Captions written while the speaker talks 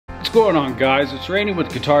going on, guys? It's Randy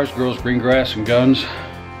with Guitars, Girls, Green Grass, and Guns.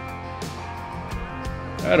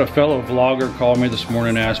 I had a fellow vlogger call me this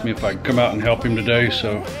morning and asked me if I could come out and help him today.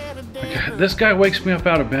 So this guy wakes me up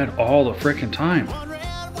out of bed all the freaking time.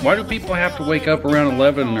 Why do people have to wake up around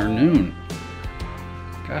 11 or noon?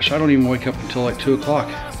 Gosh, I don't even wake up until like 2 o'clock.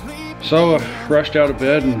 So I rushed out of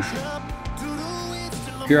bed and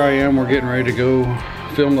here I am. We're getting ready to go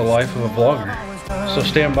film the life of a vlogger. So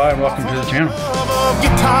stand by and welcome to the channel.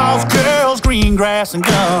 Guitars, girls, green grass, and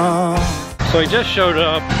guns. So he just showed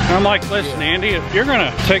up. I'm like, listen, Andy, if you're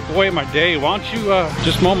gonna take away my day, why don't you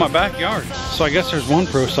just mow my backyard? So I guess there's one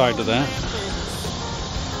pro side to that.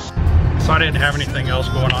 So I didn't have anything else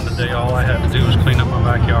going on today. All I had to do was clean up my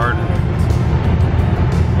backyard.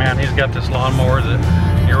 Man, he's got this lawnmower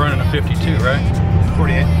that you're running a 52, right?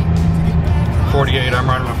 48. 48, I'm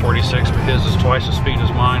running a 46, but his is twice the speed as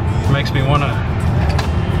mine. It makes me want to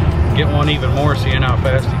get one even more, seeing how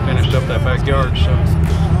fast he finished up that backyard. So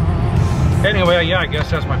anyway, yeah, I guess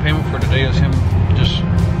that's my payment for today, is him just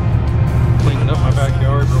cleaning up my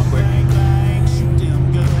backyard real quick.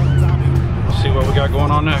 Let's see what we got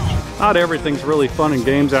going on next. Not everything's really fun and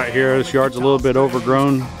games out here. This yard's a little bit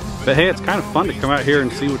overgrown, but hey, it's kind of fun to come out here and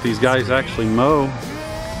see what these guys actually mow,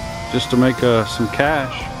 just to make some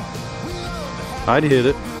cash. I'd hit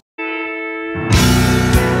it.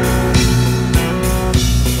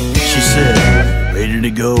 She said, ready to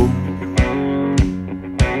go.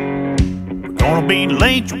 We're gonna be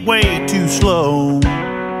late, you're way too slow.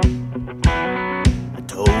 I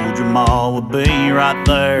told your ma would be right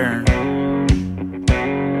there.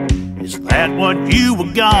 Is that what you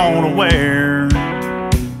were gonna wear?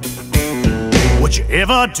 Would you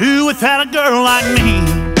ever do without a girl like me?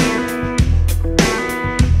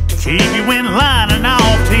 Keep you in line and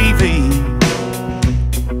off TV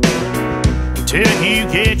till you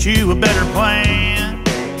get you a better plan.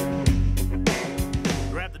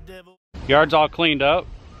 Grab the devil. Yard's all cleaned up.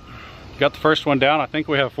 Got the first one down. I think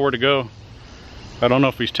we have 4 to go. I don't know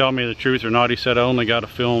if he's telling me the truth or not. He said I only got to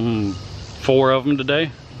film 4 of them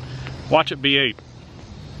today. Watch it be 8.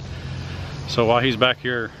 So while he's back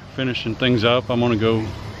here finishing things up, I'm gonna go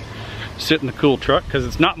sit in the cool truck because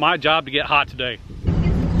it's not my job to get hot today.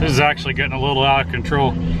 This is actually getting a little out of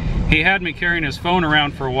control. He had me carrying his phone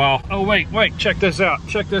around for a while. Oh, wait, check this out.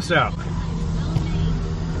 Check this out.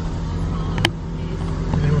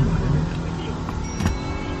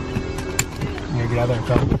 Here, get out there and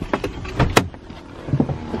film.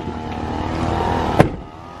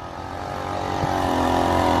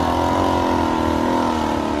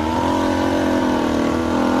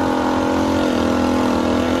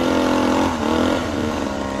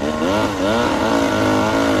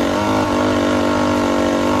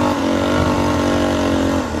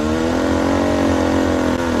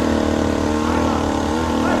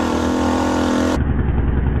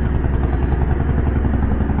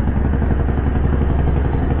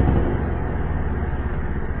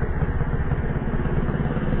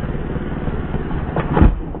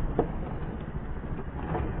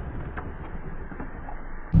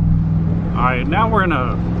 Alright, now we're in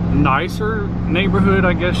a nicer neighborhood,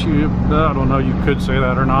 I guess I don't know, you could say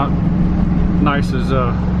that or not. Nice is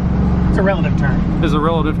It's a relative term. Is a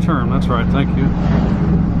relative term, that's right, thank you.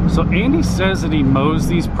 So Andy says that he mows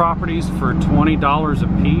these properties for $20 a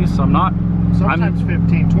piece. Sometimes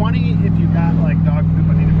 15. 20 if you got like dog poop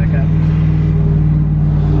I need to pick up.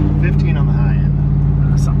 15 on the high end.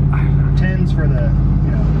 10's for the,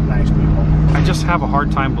 you know, nice people. I just have a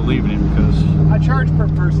hard time believing him because I charge per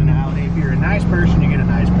personality. If you're a nice person, you get a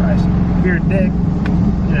nice price. If you're a dick,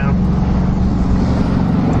 you know.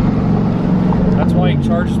 that's why he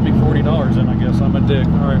charges me $40 and I guess I'm a dick.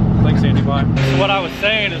 All right, thanks Andy, bye. So what I was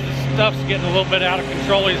saying is this stuff's getting a little bit out of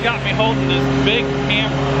control. He's got me holding this big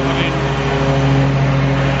camera. I mean,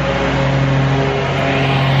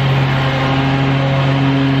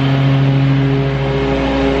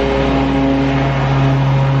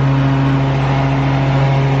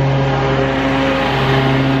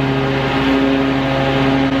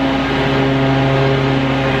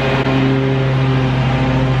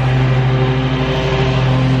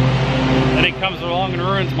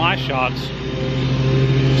 my shots.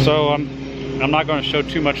 So I'm not going to show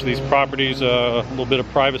too much of these properties. A little bit of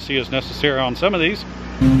privacy is necessary on some of these.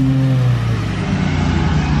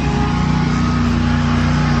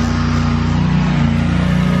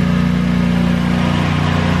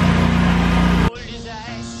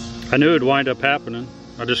 I knew it'd wind up happening.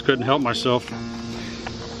 I just couldn't help myself.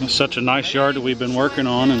 It's such a nice yard that we've been working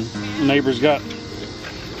on, and the neighbors got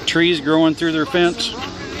trees growing through their fence.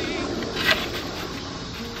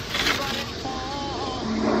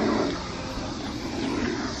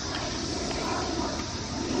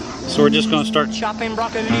 So we're just gonna start chopping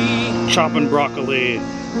broccoli. Chopping broccoli.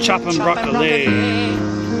 Chopping broccoli.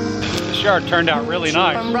 This yard turned out really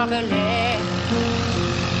nice. Chopping broccoli.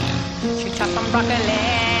 Chopping broccoli.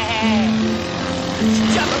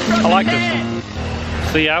 I like this one.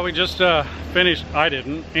 So yeah, we just finished. I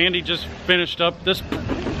didn't. Andy just finished up this.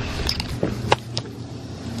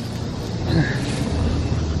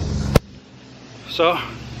 So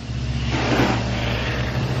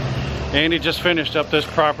Andy just finished up this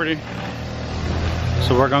property.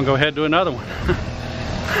 So we're gonna go ahead to another one.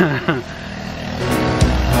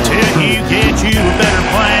 Till you get you a better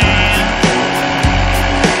plan.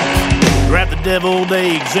 Wrap the deviled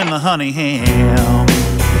eggs in the honey ham.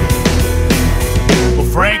 Well,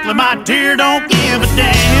 frankly, my dear, don't give a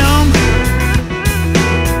damn.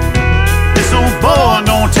 This old boy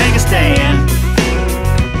gonna take a stand.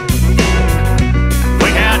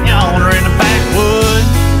 Way out yonder in the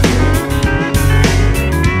backwoods,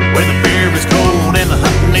 where the beer is cold and the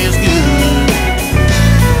hunting is good.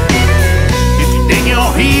 If you dig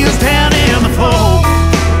your heels down in the floor,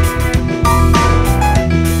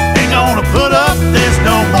 ain't gonna put up this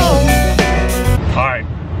no more. Alright,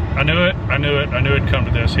 I knew it'd come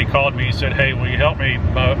to this. He called me, he said, hey, will you help me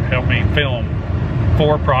film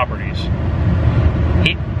 4 properties?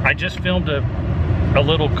 I just filmed a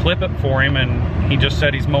little clip it for him, and he just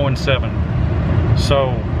said he's mowing 7.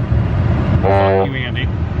 So, fuck you, Andy.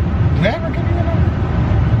 Did I ever give you a number?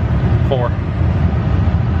 4.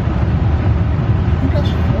 Who does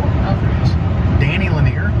 4 properties? Danny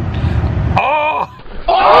Lanier? Oh!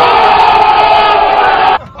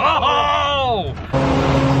 Oh!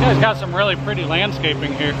 You guys got some really pretty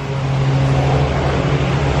landscaping here.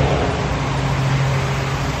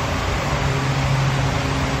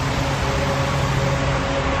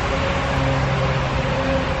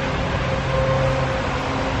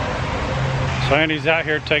 So Andy's out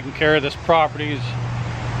here taking care of this property. He's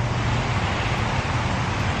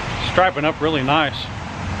striping up really nice.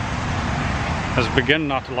 I was beginning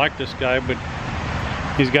not to like this guy, but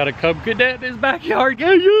he's got a Cub Cadet in his backyard.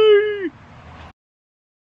 Yay, yay!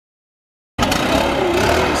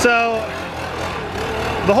 So,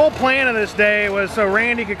 the whole plan of this day was so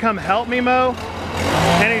Randy could come help me mow,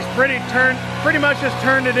 and he's pretty much just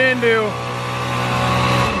turned it into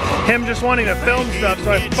him just wanting to film stuff,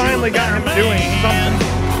 so I finally got him doing something.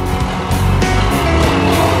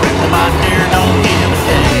 My dear, don't give a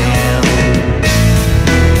damn.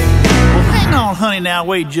 Well, hang on, honey, now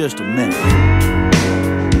wait just a minute.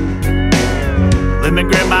 Let me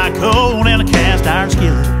grab my coal and a cast iron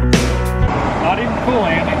skillet. Not even cool,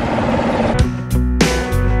 Andy.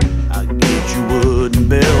 I'll get you wood and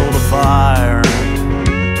build a fire.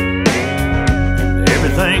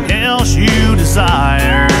 Everything else you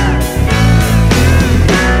desire.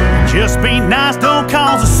 Just be nice, don't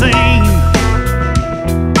cause a scene.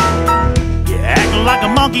 You're acting like a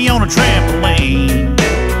monkey on a trampoline.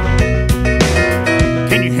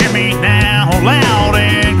 Can you hear me now, loud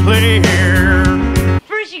and clear?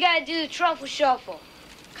 First you gotta do the truffle shuffle.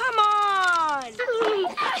 Come on! Is there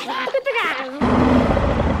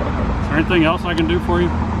anything else I can do for you?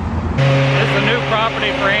 This is a new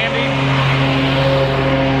property for Andy.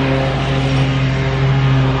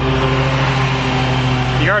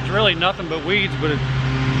 The yard's really nothing but weeds, but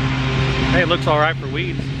hey, it looks all right for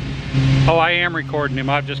weeds. Oh, I am recording him.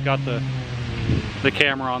 I've just got the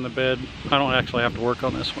camera on the bed. I don't actually have to work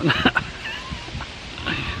on this one.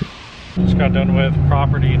 Just got done with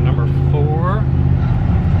property number 4.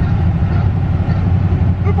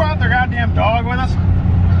 Who brought their goddamn dog with us?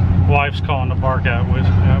 Wife's calling to bark at me.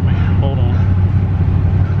 Hold on.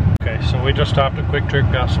 Okay, so we just stopped at Quick Trip,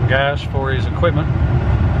 got some gas for his equipment.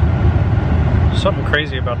 Something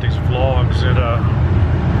crazy about these vlogs that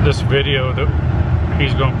this video that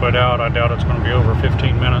he's going to put out, I doubt it's going to be over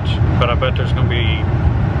 15 minutes, but I bet there's going to be,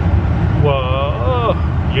 well,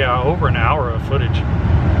 yeah, over an hour of footage,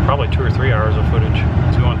 probably 2 or 3 hours of footage.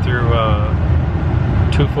 He's going through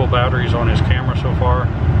 2 full batteries on his camera so far.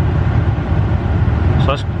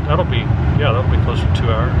 So that'll be close to 2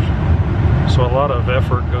 hours. So a lot of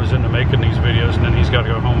effort goes into making these videos, and then he's got to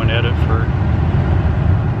go home and edit for,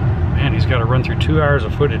 man, he's got to run through 2 hours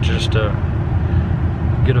of footage just to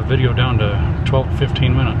get a video down to 12 to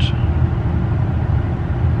 15 minutes.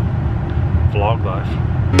 Vlog life.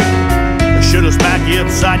 Should have smacked you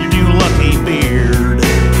upside your new lucky beard.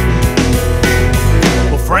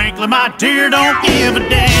 Well, frankly, my dear, don't give a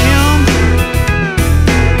damn.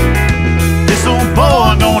 This old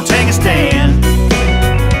boy gonna take a stand.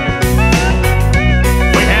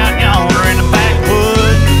 Way out yonder in the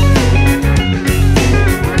backwoods,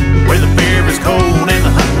 where the beer is cold and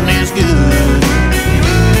the hunting is good.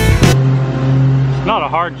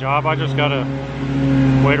 job. I just gotta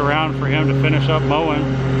wait around for him to finish up mowing,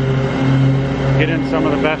 get in some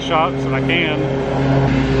of the best shots that I can.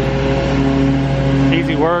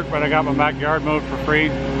 Easy work, but I got my backyard mowed for free.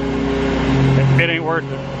 It ain't worth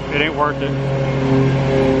it. It ain't worth it.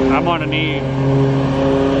 I'm gonna need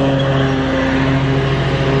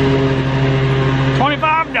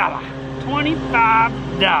 $25.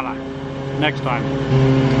 $25 next time.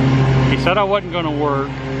 He said I wasn't gonna work.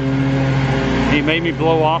 He made me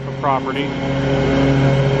blow off a property.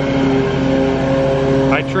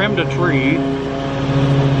 I trimmed a tree.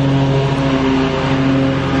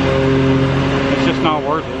 It's just not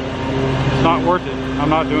worth it. It's not worth it. I'm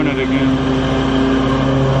not doing it again.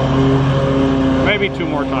 Maybe 2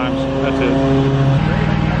 more times. That's it.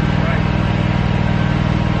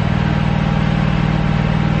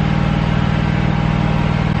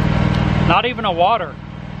 Not even a water.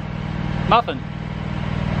 Nothing.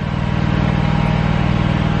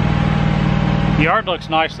 The yard looks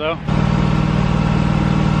nice though.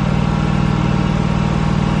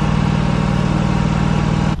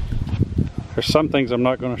 There's some things I'm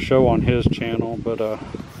not going to show on his channel, but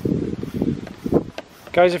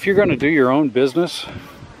guys, if you're going to do your own business,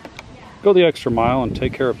 go the extra mile and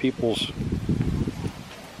take care of people's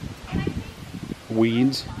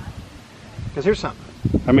weeds. Because here's something.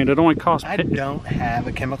 I mean, it only costs... I don't have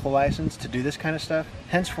a chemical license to do this kind of stuff.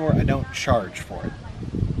 Henceforth, I don't charge for it.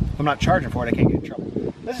 If I'm not charging for it, I can't get in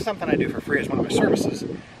trouble. This is something I do for free as one of my services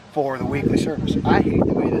for the weekly service. I hate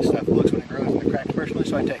the way this stuff looks when it grows in the crack personally,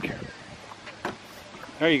 so I take care of it.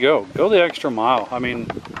 There you go. Go the extra mile. I mean,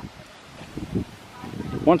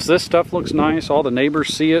 once this stuff looks nice, all the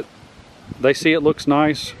neighbors see it. They see it looks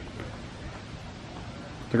nice.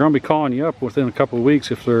 They're going to be calling you up within a couple of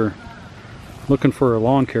weeks if they're looking for a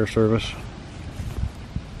lawn care service.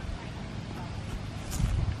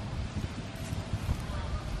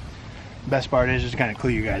 Best part is just to kind of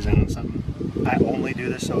clue you guys in on something. I only do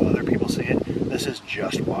this so other people see it. This is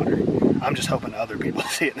just water. I'm just hoping other people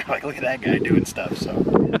see it and they're like, look at that guy doing stuff. So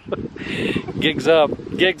Gigs up,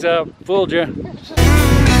 fooled you. If you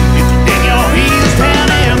dig your heels down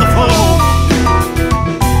in the floor,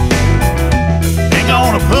 ain't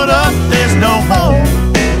gonna put up, there's no more.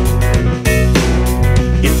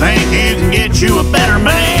 You think you can get you a better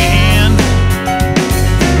man?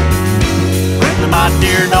 Well, my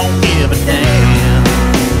dear, don't give a damn.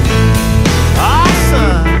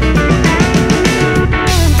 Awesome.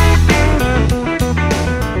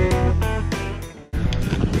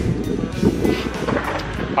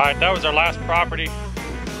 Alright, that was our last property.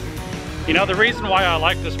 You know, the reason why I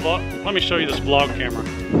like this vlog, let me show you this vlog camera.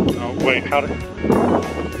 Oh, wait, how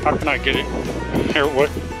can I get it? Here,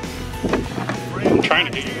 what? I'm trying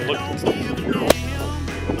to get you to look.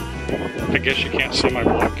 I guess you can't see my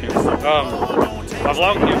vlog camera. My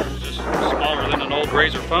vlog camera is just smaller than an old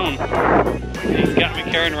Razr phone. He's got me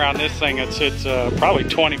carrying around this thing. It's probably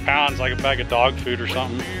 20 pounds, like a bag of dog food or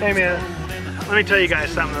something. hey man, let me tell you guys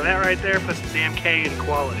something. That right there puts the damn K in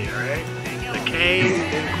quality, alright? The K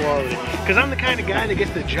in quality. Because I'm the kind of guy that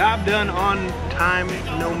gets the job done on time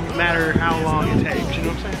no matter how long it takes. You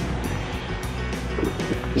know what I'm saying?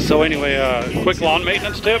 So anyway, quick lawn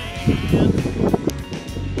maintenance tip.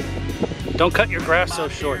 Don't cut your grass so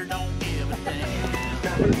short.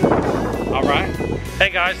 Alright. Hey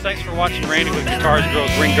guys, thanks for watching Randy with Guitars, Grills,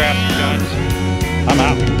 Green Grass, and Guns. I'm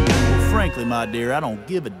out. Well, frankly, my dear, I don't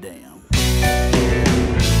give a damn.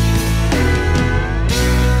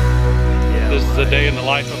 This is a day in the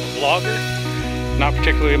life of a vlogger. Not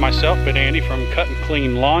particularly myself, but Andy from Cut and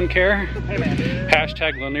Clean Lawn Care. Hey man.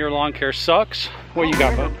 Hashtag Lanier Lawn Care sucks. What you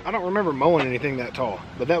got, bud? I don't remember mowing anything that tall,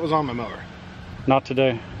 but that was on my mower. Not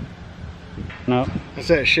today. No. That's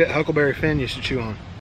that shit Huckleberry Finn used to chew on.